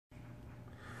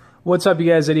What's up, you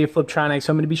guys? Eddie of Fliptroniks.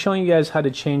 So I'm going to be showing you guys how to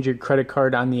change your credit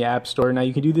card on the App Store. Now,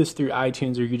 you can do this through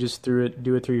iTunes, or you can just do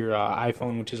it through your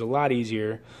iPhone, which is a lot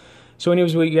easier. So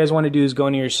anyways, what you guys want to do is go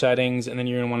into your settings, and then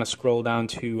you're going to want to scroll down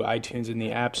to iTunes in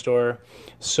the App Store.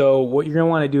 So what you're going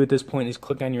to want to do at this point is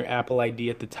click on your Apple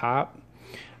ID at the top.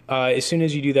 As soon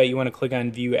as you do that, you want to click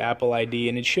on View Apple ID,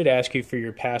 and it should ask you for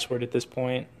your password at this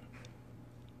point.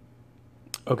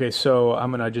 Okay, so I'm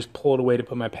going to just pull it away to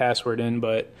put my password in,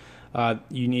 but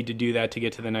you need to do that to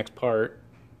get to the next part.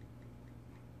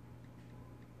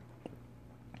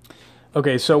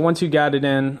 Okay, so once you got it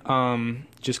in,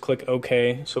 just click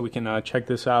OK so we can check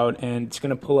this out, and it's going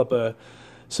to pull up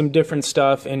some different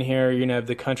stuff in here. You're going to have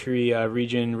the country,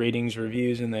 region, ratings,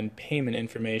 reviews, and then payment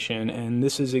information, and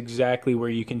this is exactly where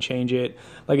you can change it.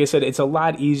 Like I said, it's a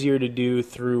lot easier to do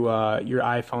through your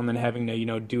iPhone than having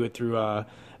to do it through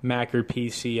Mac or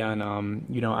PC on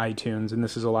iTunes, and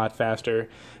this is a lot faster.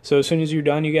 So as soon as you're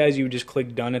done, you guys, you just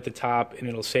click done at the top, and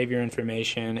it'll save your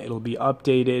information. It'll be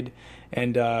updated,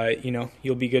 and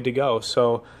you'll be good to go.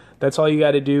 So that's all you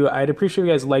got to do. I'd appreciate if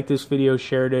you guys liked this video,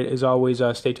 shared it. As always,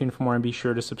 stay tuned for more, and be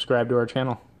sure to subscribe to our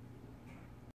channel.